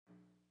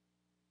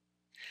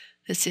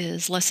This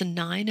is lesson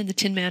 9 in the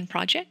Tin Man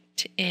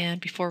project, and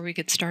before we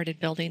get started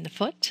building the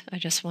foot, I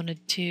just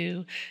wanted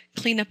to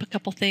clean up a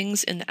couple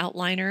things in the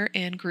outliner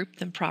and group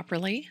them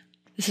properly.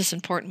 This is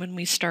important when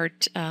we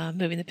start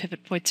moving the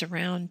pivot points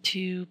around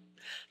to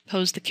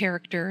pose the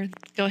character.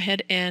 Go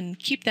ahead and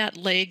keep that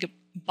leg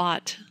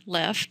bot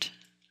left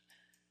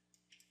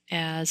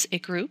as a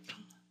group,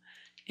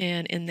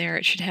 and in there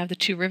it should have the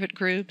 2 rivet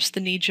groups, the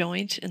knee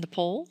joint, and the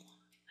pole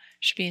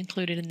should be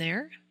included in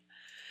there.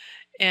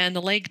 And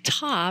the leg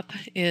top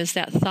is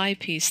that thigh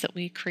piece that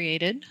we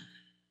created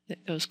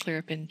that goes clear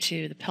up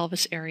into the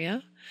pelvis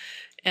area,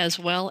 as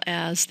well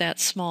as that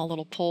small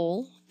little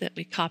pole that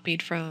we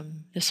copied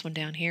from this one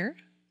down here.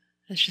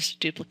 It's just a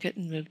duplicate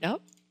and moved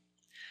up.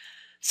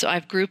 So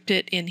I've grouped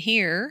it in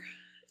here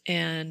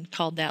and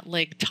called that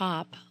leg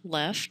top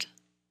left.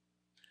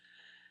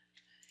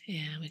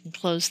 And we can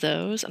close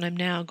those. And I'm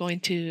now going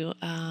to,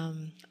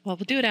 well, we'll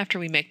do it after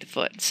we make the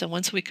foot. So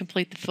once we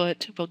complete the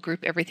foot, we'll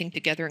group everything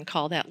together and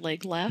call that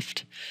leg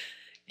left.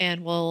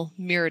 And we'll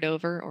mirror it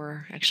over,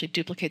 or actually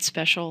duplicate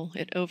special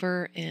it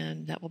over,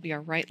 and that will be our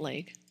right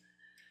leg.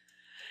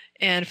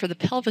 And for the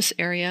pelvis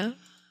area,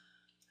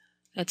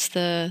 that's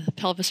the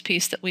pelvis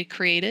piece that we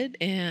created,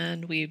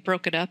 and we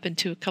broke it up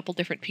into a couple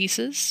different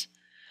pieces.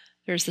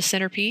 There's the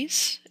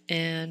centerpiece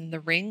and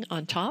the ring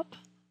on top.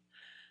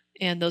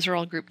 And those are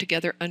all grouped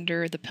together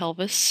under the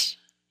pelvis.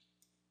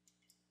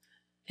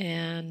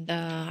 And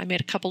I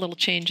made a couple little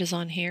changes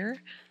on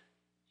here.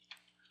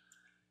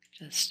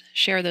 Just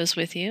share those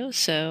with you.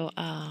 So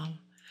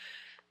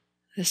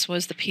this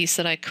was the piece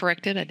that I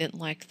corrected. I didn't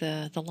like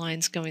the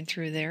lines going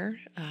through there,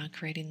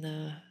 creating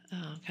the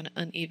kind of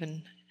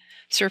uneven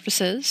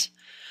surfaces.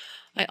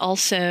 I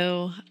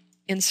also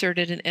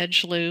inserted an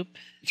edge loop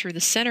through the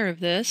center of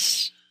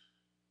this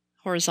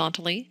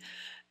horizontally,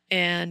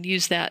 and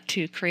use that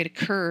to create a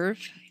curve.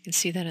 You can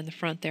see that in the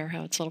front there,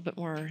 how it's a little bit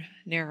more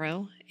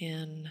narrow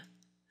in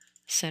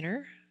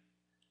center.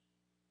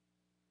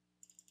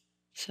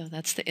 So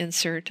that's the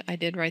insert I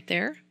did right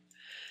there.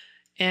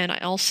 And I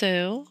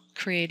also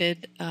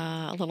created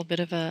a little bit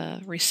of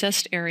a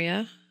recessed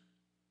area,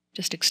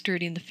 just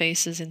extruding the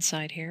faces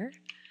inside here.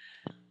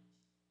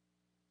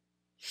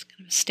 It's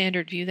kind of a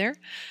standard view there.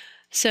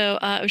 So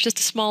it was just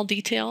a small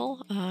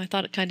detail. I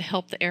thought it kind of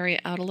helped the area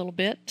out a little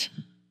bit.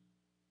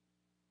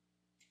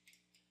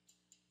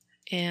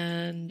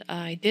 And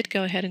I did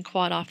go ahead and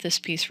quad off this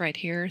piece right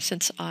here,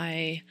 since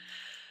I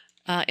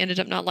ended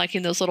up not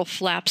liking those little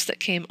flaps that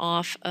came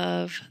off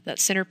of that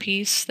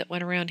centerpiece that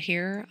went around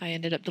here. I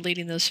ended up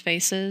deleting those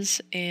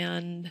faces,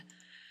 and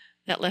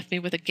that left me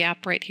with a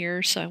gap right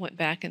here, so I went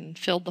back and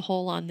filled the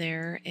hole on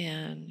there,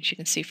 and as you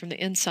can see from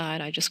the inside,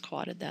 I just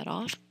quadded that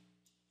off.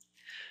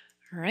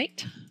 All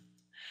right.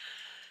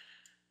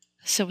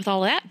 So with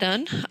all that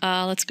done,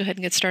 let's go ahead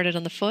and get started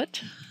on the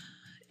foot.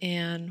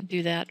 And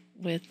do that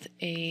with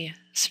a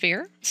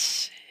sphere.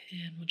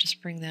 And we'll just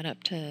bring that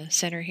up to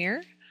center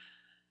here.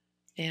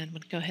 And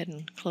we'll go ahead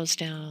and close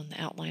down the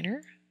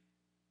outliner.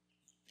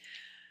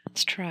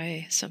 Let's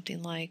try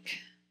something like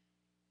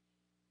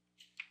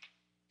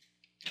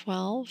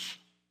 12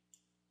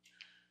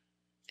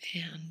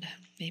 and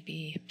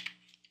maybe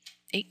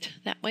 8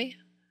 that way.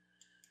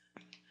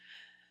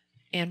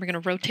 And we're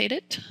going to rotate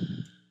it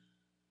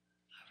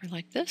over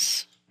like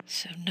this.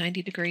 So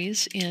 90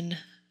 degrees in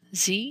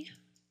Z.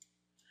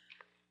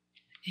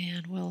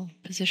 And we'll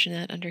position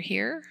that under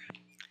here.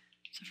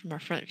 So from our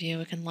front view,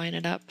 we can line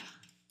it up.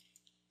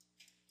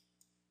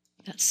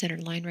 That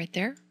centered line right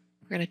there.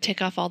 We're going to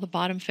take off all the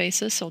bottom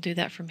faces, so I'll do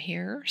that from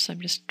here. So I'm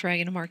just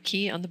dragging a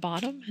marquee on the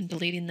bottom and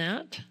deleting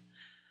that.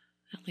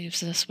 That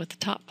leaves us with the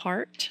top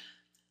part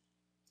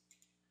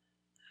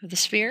of the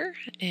sphere,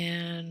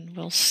 and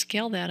we'll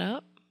scale that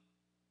up.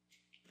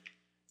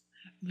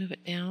 Move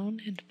it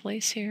down into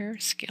place here,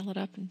 scale it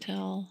up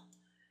until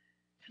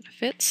it kind of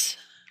fits.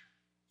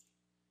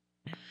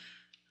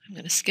 I'm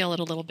going to scale it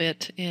a little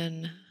bit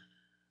in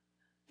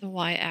the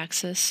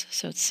y-axis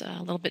so it's a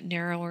little bit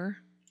narrower.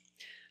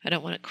 I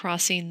don't want it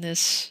crossing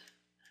this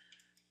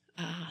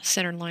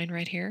center line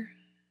right here.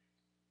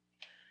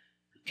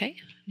 Okay,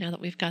 now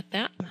that we've got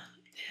that,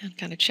 and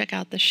kind of check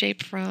out the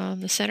shape from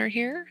the center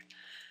here,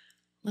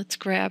 let's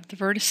grab the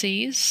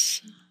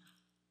vertices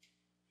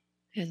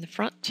in the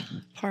front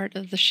part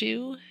of the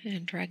shoe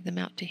and drag them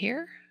out to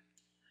here,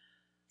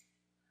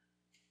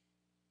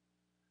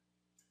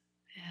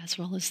 as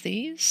well as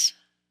these.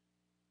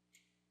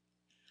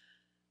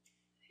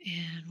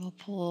 And we'll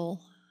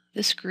pull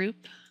this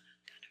group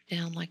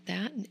kind of down like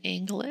that and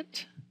angle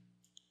it.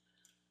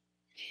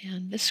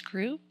 And this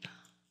group,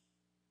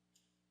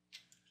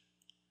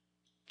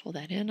 pull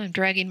that in. I'm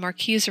dragging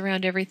marquees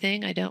around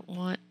everything. I don't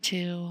want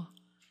to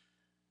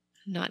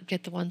not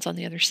get the ones on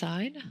the other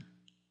side.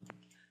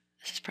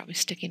 This is probably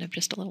sticking up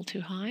just a little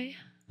too high.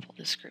 Pull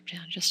this group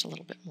down just a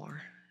little bit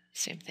more.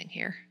 Same thing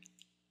here.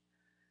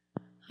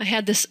 I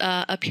had this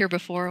up here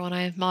before when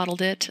I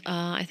modeled it.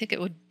 I think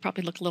it would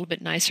probably look a little bit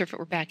nicer if it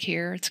were back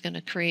here. It's going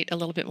to create a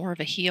little bit more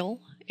of a heel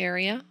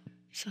area.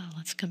 So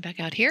let's come back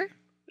out here,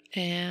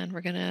 and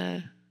we're going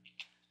to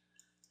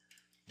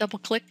double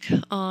click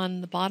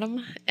on the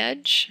bottom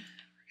edge.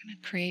 We're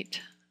going to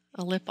create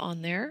a lip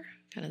on there,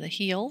 kind of the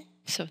heel.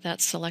 So if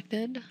that's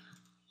selected,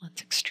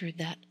 let's extrude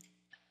that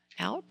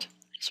out.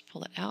 Just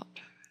pull it out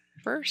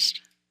first.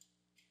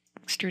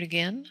 Extrude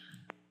again.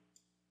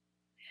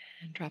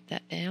 And drop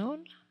that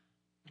down.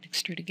 And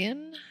extrude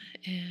again.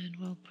 And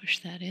we'll push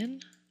that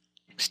in.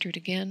 Extrude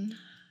again.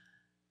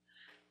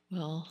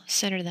 We'll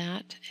center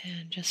that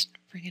and just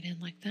bring it in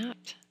like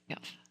that. Yep.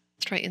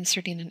 Let's try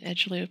inserting an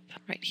edge loop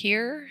right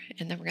here,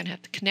 and then we're going to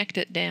have to connect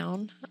it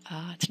down.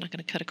 It's not going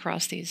to cut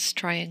across these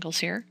triangles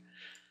here.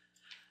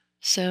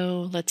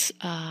 So let's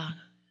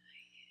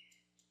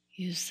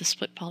use the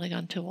split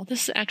polygon tool.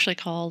 This is actually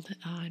called,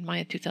 in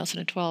Maya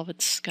 2012,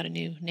 it's got a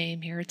new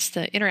name here. It's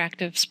the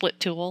interactive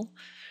split tool.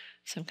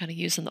 So I'm kind of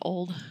using the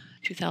old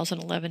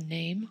 2011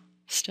 name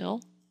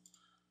still.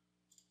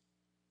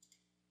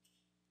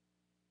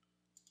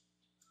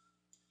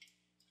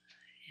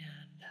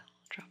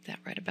 Drop that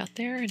right about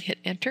there and hit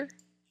enter.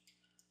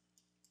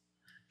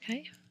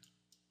 Okay.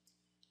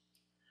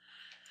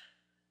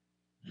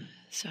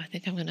 So I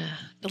think I'm going to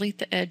delete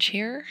the edge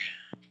here.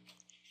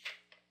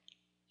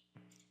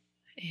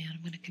 And I'm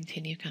going to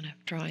continue kind of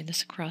drawing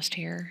this across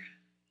here.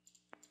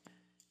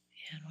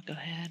 And we'll go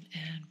ahead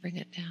and bring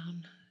it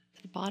down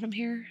to the bottom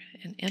here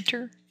and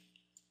enter.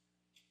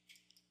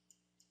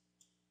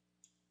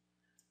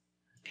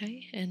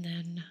 Okay, and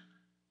then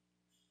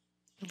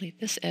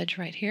delete this edge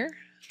right here.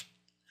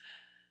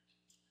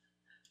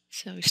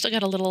 So we still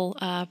got a little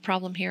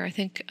problem here. I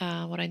think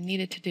what I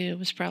needed to do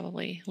was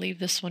probably leave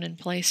this one in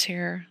place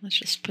here. Let's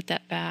just put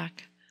that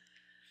back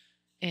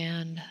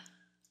and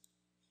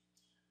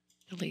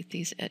delete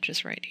these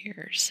edges right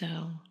here. So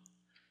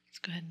let's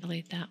go ahead and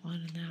delete that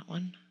one and that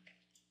one.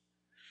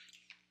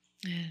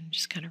 And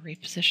just kind of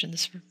reposition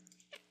this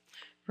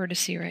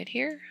vertice right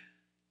here.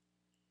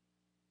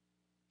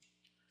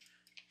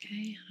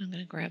 Okay, I'm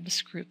going to grab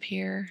this group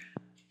here,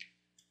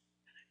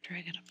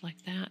 drag it up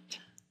like that.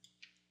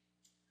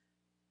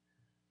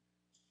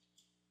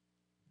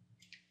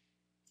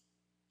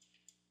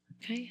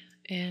 Okay,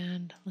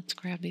 and let's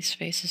grab these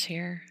faces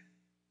here.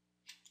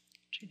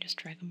 Just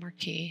drag a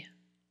marquee,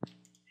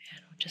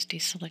 and we'll just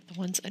deselect the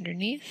ones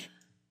underneath.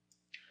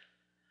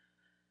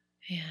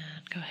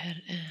 And go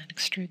ahead and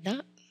extrude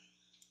that.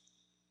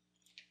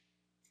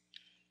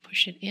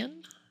 Push it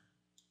in.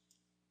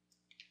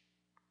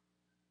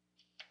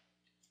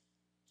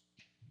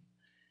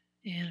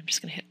 And I'm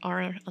just going to hit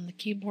R on the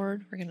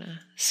keyboard. We're going to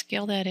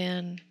scale that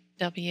in,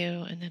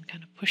 W, and then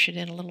kind of push it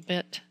in a little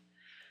bit.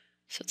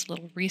 So it's a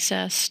little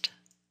recessed.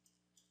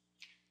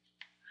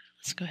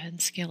 Let's go ahead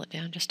and scale it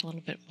down just a little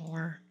bit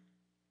more.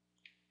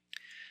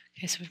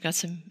 Okay, so we've got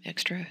some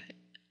extra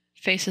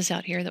faces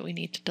out here that we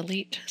need to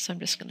delete. So I'm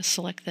just going to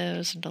select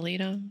those and delete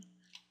them.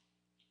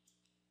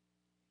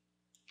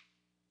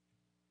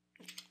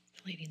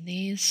 Deleting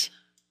these.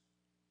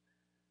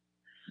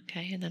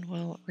 Okay, and then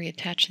we'll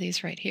reattach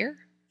these right here.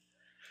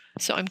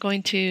 So I'm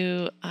going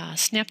to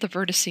snap the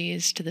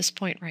vertices to this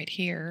point right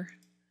here.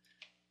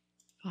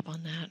 Pop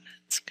on that.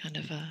 It's kind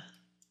of a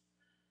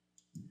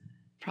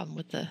problem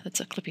with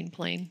that's a clipping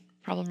plane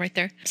problem right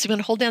there. So I'm going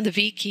to hold down the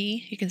V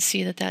key. You can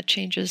see that that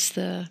changes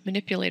the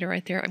manipulator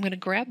right there. I'm going to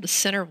grab the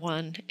center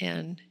one,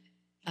 and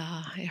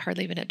I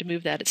hardly even had to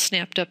move that. It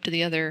snapped up to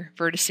the other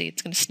vertice.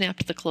 It's going to snap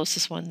to the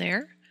closest one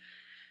there.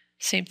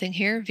 Same thing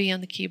here, V on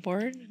the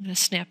keyboard. I'm going to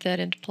snap that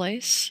into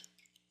place.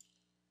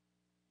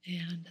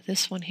 And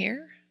this one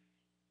here.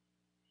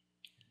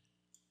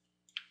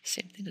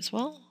 Same thing as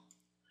well.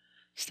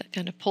 So that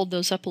kind of pulled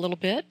those up a little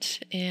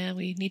bit, and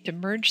we need to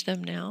merge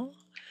them now.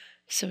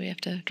 So we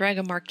have to drag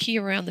a marquee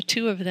around the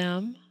two of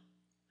them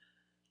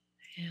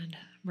and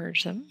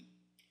merge them.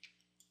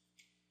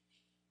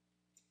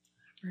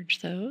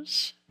 Merge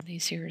those,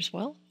 these here as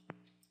well.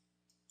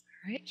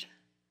 All right.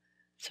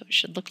 So it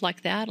should look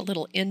like that, a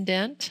little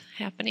indent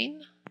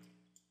happening.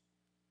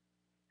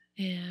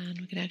 And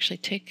we can actually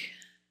take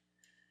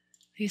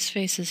these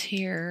faces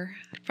here.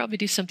 Probably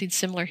do something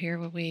similar here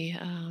where we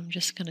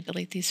just going to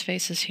delete these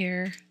faces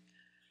here.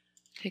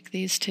 Take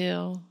these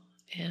two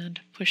and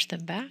push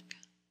them back.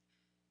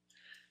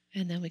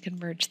 And then we can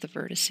merge the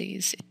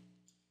vertices.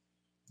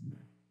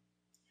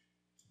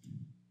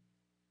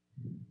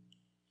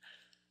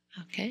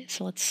 Okay,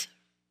 so let's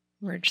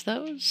merge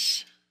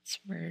those. Let's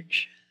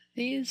merge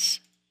these.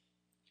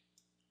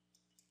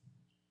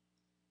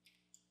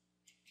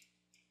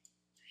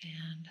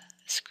 And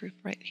this group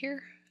right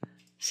here.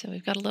 So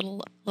we've got a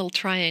little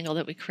triangle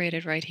that we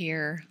created right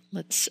here.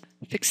 Let's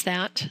fix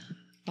that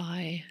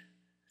by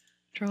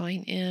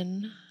drawing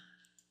in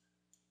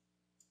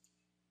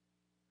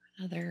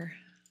another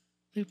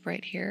loop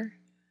right here.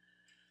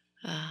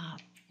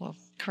 We'll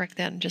correct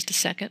that in just a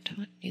second.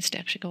 It needs to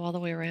actually go all the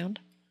way around.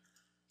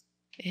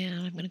 And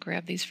I'm going to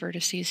grab these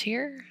vertices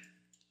here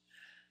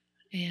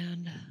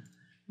and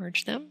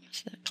merge them.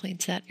 So that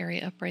cleans that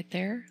area up right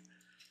there.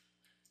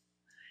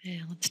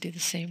 And let's do the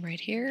same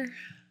right here.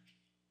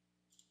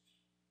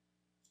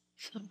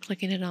 So I'm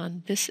clicking it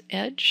on this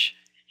edge,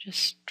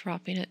 just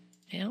dropping it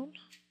down.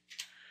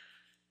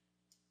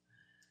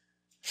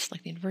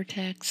 selecting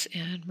vertex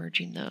and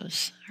merging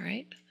those. All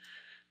right,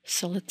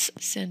 so let's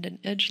send an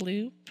edge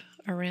loop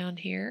around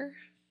here.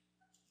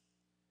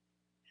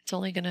 It's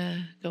only going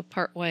to go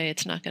part way.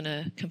 It's not going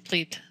to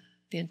complete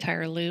the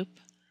entire loop.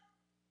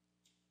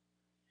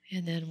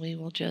 And then we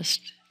will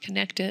just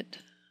connect it.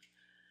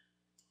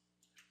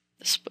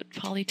 The split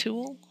poly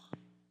tool.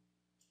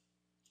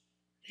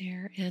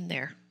 There and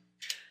there.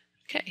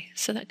 Okay,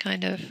 so that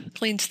kind of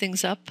cleans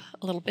things up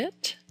a little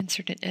bit.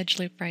 Insert an edge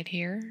loop right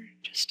here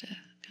just to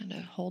kind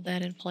of hold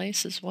that in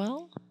place as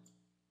well.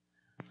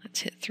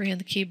 Let's hit 3 on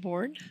the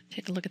keyboard.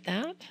 Take a look at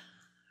that.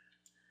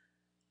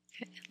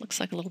 Okay, it looks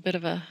like a little bit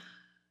of a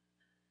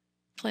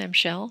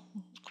clamshell.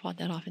 We'll quad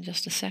that off in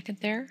just a second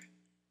there.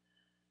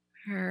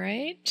 All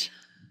right.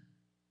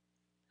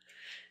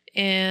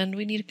 And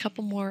we need a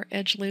couple more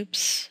edge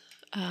loops.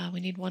 We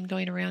need one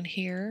going around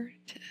here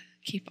to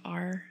keep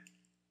our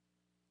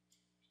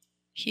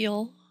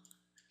heel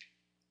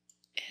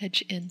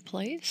edge in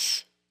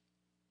place.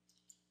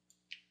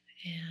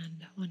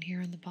 And one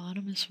here on the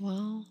bottom as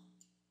well.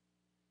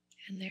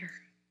 And there.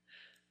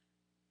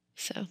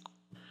 So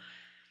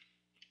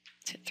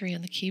let's hit 3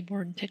 on the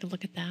keyboard and take a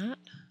look at that.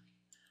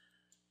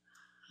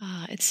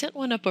 It sent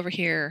one up over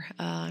here.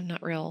 I'm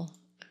not real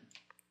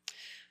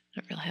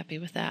happy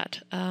with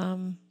that.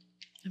 I'm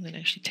going to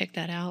actually take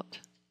that out.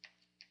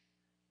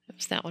 It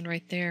was that one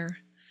right there.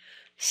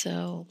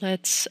 So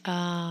let's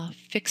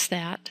fix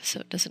that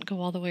so it doesn't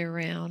go all the way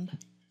around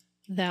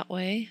that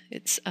way.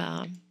 It's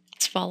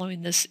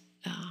following this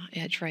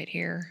edge right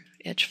here,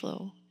 edge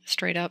flow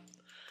straight up.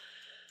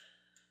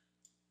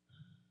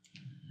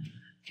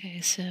 Okay,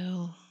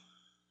 so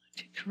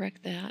to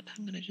correct that,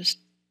 I'm going to just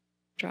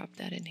drop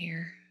that in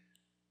here.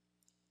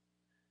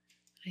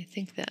 I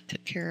think that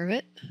took care of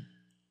it.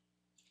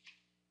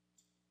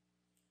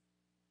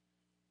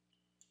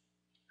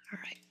 All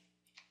right.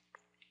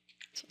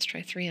 So let's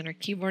try 3 on our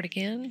keyboard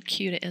again.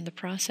 Q to end the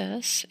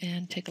process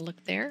and take a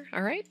look there.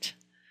 All right.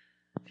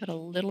 Got a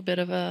little bit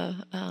of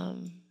a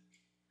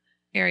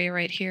area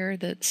right here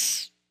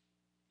that's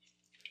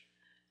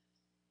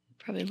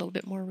probably a little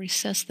bit more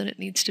recessed than it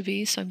needs to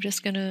be. So I'm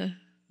just going to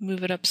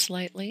move it up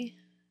slightly,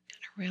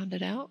 kind of round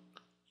it out.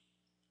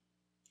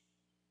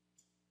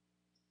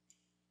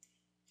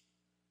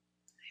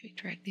 Maybe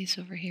drag these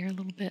over here a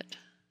little bit,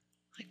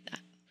 like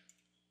that.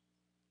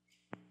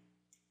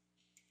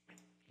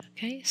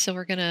 Okay, so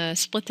we're going to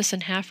split this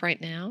in half right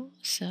now.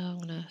 So I'm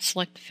going to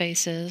select the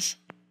faces.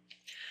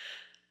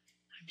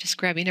 I'm just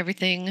grabbing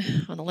everything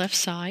on the left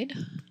side,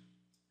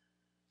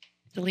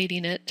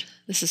 deleting it.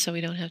 This is so we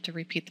don't have to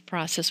repeat the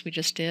process we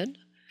just did.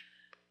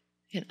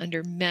 And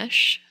under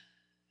Mesh,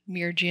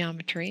 Mirror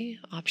Geometry,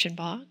 option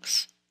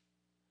box.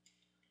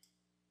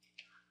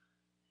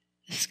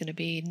 This is going to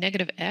be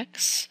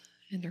 -X,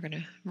 and they're going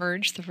to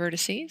merge the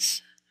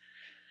vertices.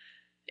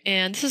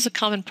 And this is a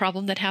common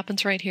problem that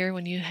happens right here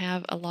when you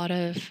have a lot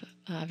of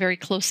very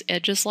close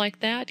edges like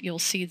that. You'll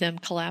see them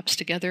collapse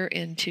together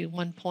into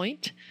one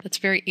point. That's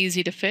very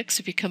easy to fix.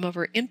 If you come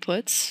over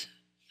Inputs,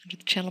 under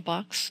the Channel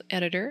Box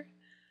Editor,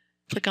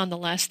 click on the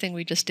last thing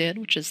we just did,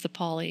 which is the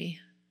Poly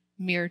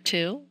Mirror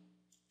 2.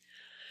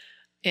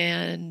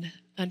 And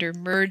under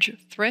Merge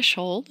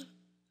Threshold,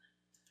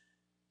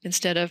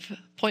 instead of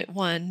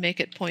 0.1,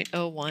 make it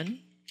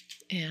 0.01.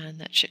 And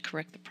that should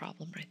correct the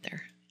problem right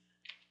there.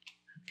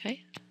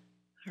 Okay,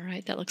 all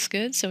right, that looks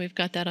good. So we've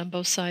got that on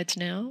both sides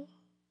now.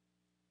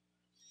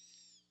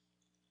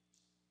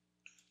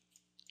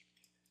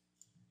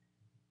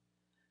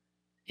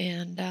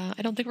 And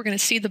I don't think we're going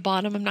to see the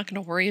bottom. I'm not going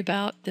to worry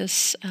about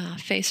this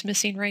face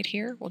missing right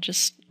here. We'll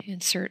just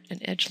insert an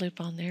edge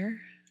loop on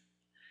there.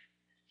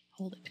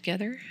 Hold it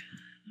together.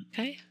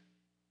 Okay.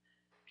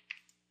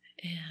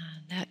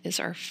 And that is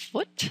our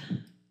foot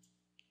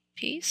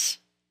piece.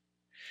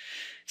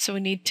 So we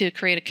need to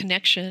create a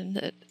connection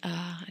that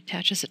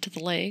attaches it to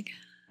the leg.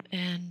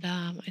 And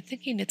I'm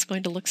thinking it's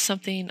going to look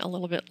something a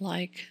little bit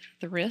like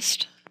the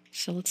wrist.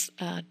 So let's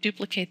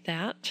duplicate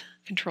that,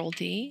 Control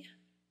D,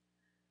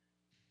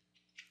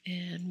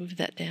 and move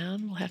that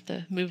down. We'll have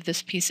to move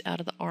this piece out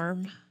of the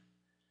arm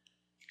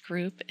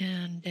group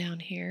and down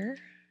here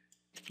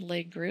to the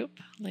leg group,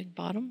 leg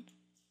bottom.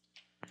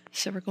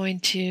 So we're going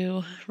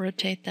to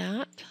rotate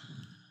that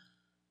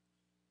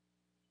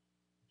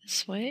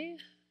this way.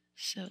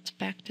 So it's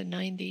back to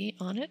 90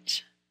 on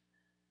it.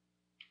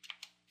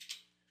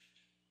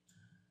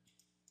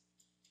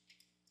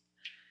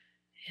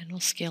 And we'll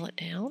scale it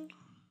down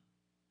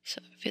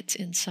so it fits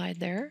inside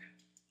there.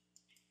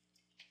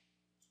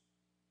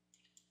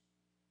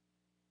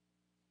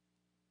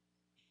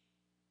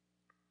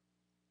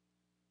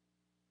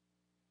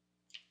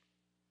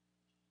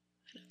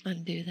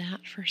 Undo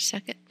that for a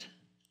second.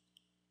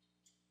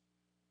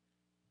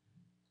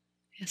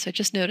 So I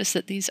just noticed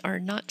that these are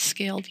not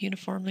scaled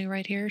uniformly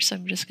right here, so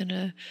I'm just going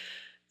to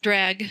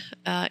drag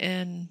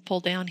and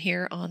pull down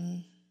here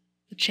on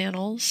the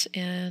channels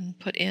and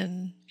put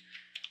in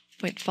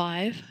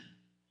 0.5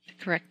 to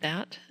correct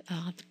that,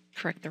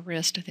 correct the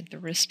wrist. I think the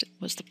wrist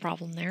was the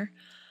problem there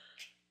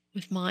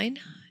with mine.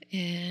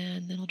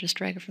 and then I'll just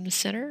drag it from the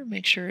center,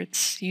 make sure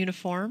it's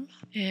uniform.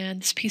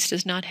 And this piece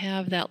does not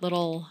have that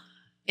little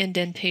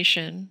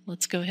indentation.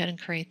 Let's go ahead and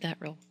create that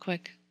real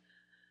quick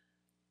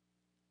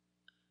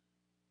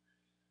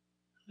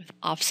with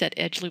Offset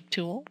Edge Loop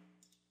tool.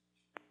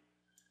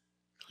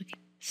 Click,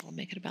 so I'll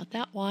make it about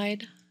that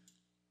wide.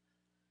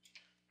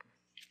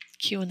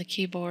 Q on the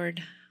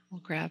keyboard.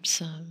 We'll grab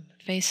some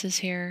faces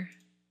here.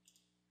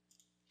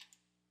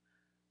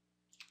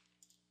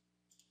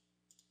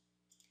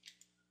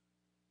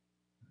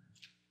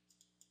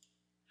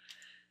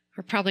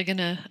 We're probably going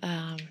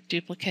to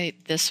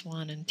duplicate this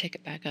one and take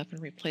it back up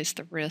and replace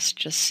the wrist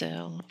just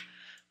so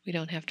we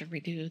don't have to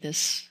redo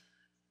this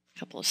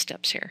couple of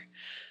steps here.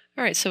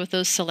 All right, so with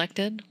those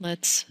selected,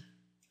 let's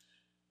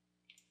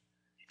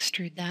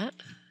extrude that,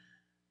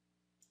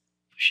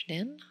 push it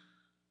in,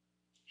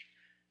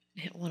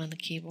 hit 1 on the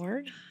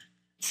keyboard,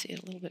 see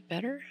it a little bit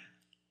better.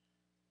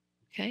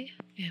 Okay,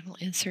 and we'll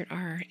insert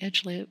our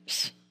edge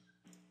loops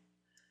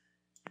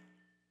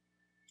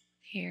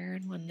here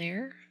and one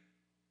there.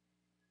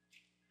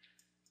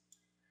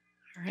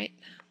 All right,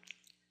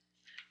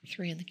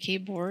 3 on the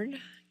keyboard,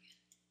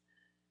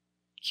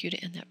 Q to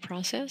end that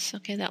process.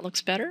 Okay, that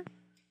looks better.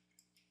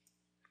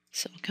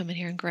 So we'll come in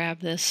here and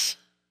grab this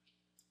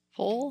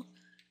pole,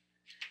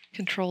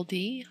 Control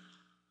D,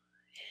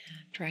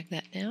 and drag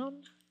that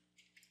down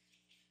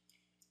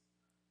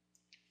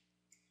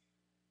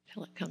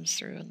until it comes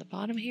through on the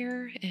bottom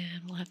here,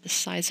 and we'll have to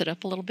size it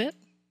up a little bit.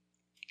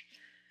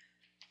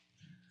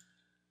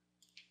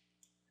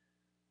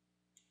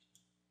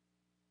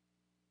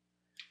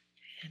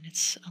 And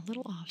it's a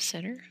little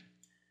off-center.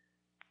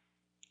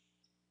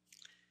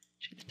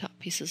 The top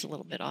piece is a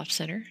little bit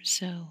off-center.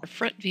 So our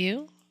front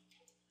view,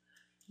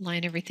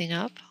 line everything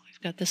up.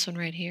 We've got this one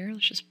right here.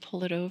 Let's just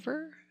pull it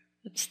over.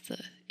 It's the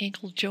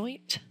ankle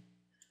joint.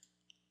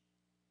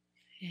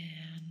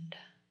 And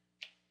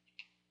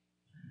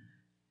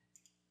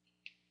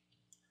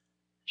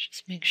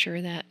just make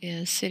sure that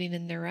is sitting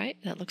in there right.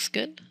 That looks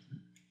good.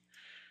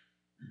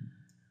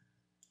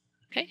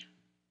 Okay.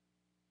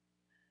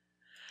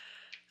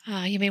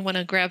 You may want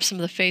to grab some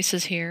of the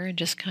faces here and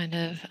just kind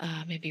of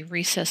maybe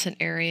recess an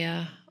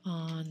area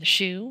on the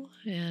shoe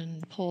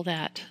and pull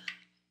that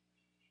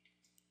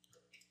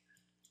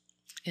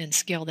and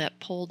scale that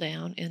pull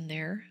down in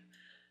there.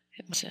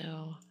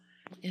 So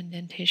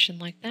indentation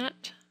like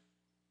that.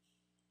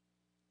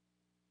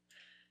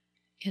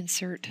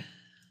 Insert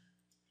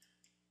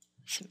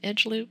some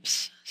edge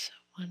loops. So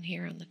one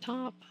here on the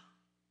top,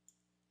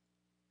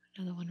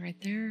 another one right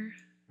there.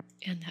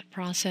 End that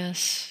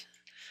process.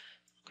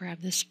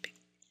 Grab this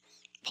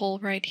pull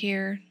right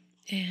here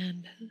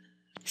and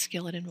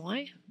scale it in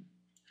Y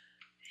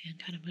and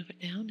kind of move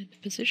it down into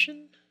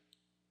position.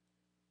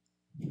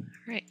 All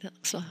right, that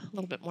looks a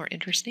little bit more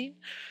interesting.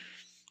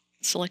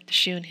 Select the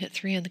shoe and hit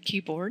 3 on the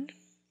keyboard.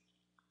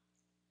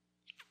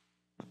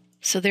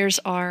 So there's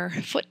our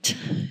foot,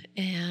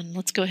 and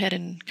let's go ahead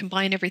and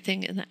combine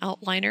everything in the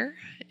outliner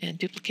and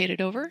duplicate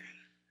it over.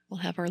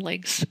 We'll have our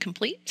legs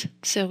complete.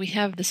 So we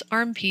have this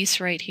arm piece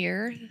right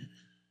here.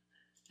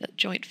 That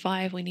joint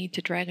 5, we need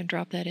to drag and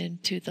drop that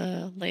into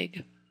the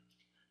leg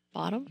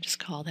bottom. Just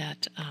call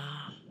that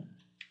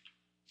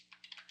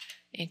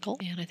ankle.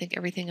 And I think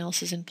everything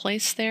else is in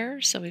place there.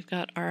 So we've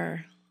got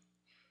our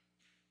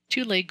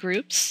 2 leg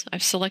groups.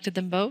 I've selected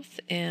them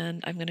both,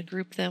 and I'm going to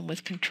group them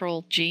with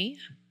Control G.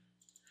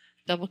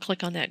 Double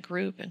click on that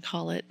group and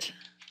call it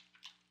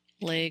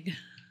leg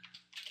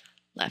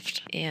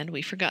left. And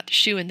we forgot the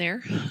shoe in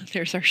there.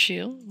 There's our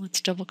shoe.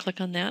 Let's double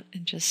click on that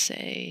and just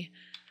say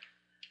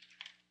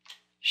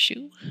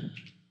shoe.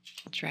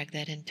 Drag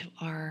that into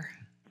our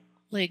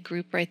leg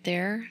group right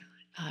there.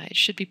 It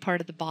should be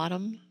part of the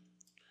bottom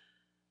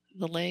of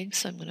the leg,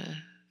 so I'm going to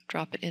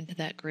drop it into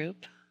that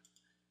group.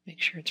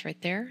 Make sure it's right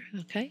there.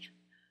 Okay.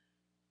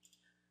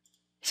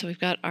 So we've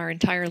got our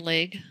entire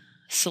leg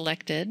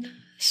selected.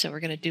 So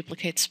we're going to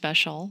duplicate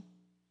special.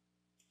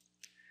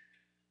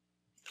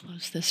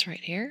 Close this right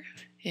here.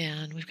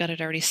 And we've got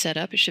it already set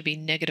up. It should be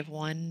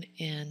 -1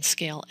 in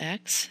scale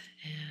X.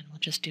 And we'll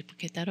just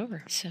duplicate that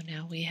over. So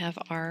now we have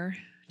our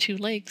 2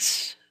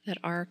 legs that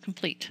are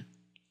complete.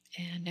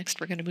 And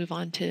next we're going to move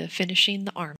on to finishing the arm.